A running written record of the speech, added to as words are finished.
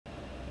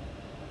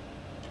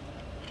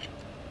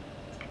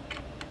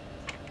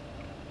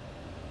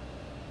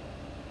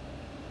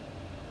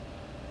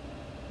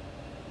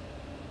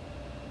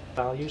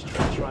values,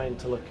 trying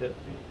to look at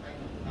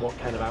what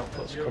kind of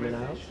output's coming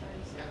out.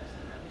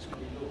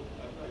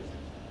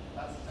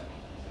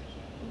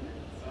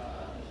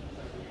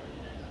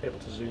 Able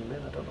to zoom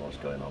in. I don't know what's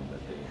going on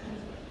with the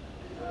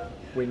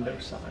window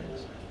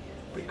size,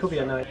 but it could be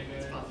a nice.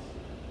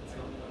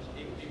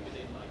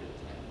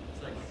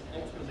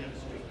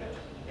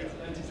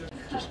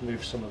 Just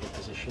move some of the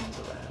positions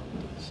around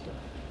and stuff.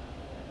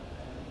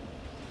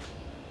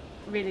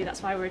 Really,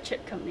 that's why we're a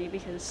chip company,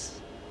 because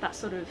that's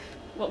sort of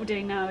what we're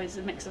doing now is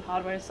a mix of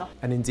hardware and software.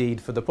 And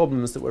indeed, for the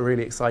problems that we're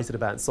really excited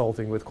about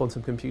solving with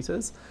quantum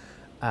computers,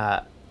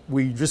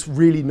 we just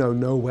really know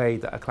no way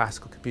that a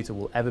classical computer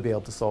will ever be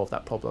able to solve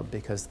that problem,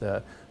 because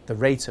the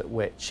rate at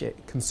which it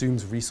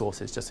consumes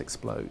resources just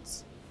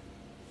explodes.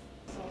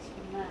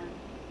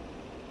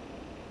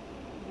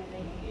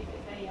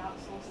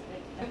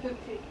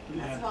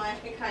 That's why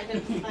I kind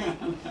of like,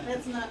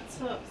 let's not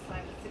talk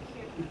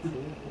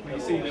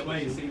cybersecurity. Where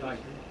you see like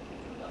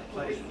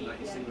places like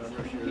you see where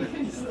Russia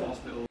in the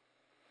hospital.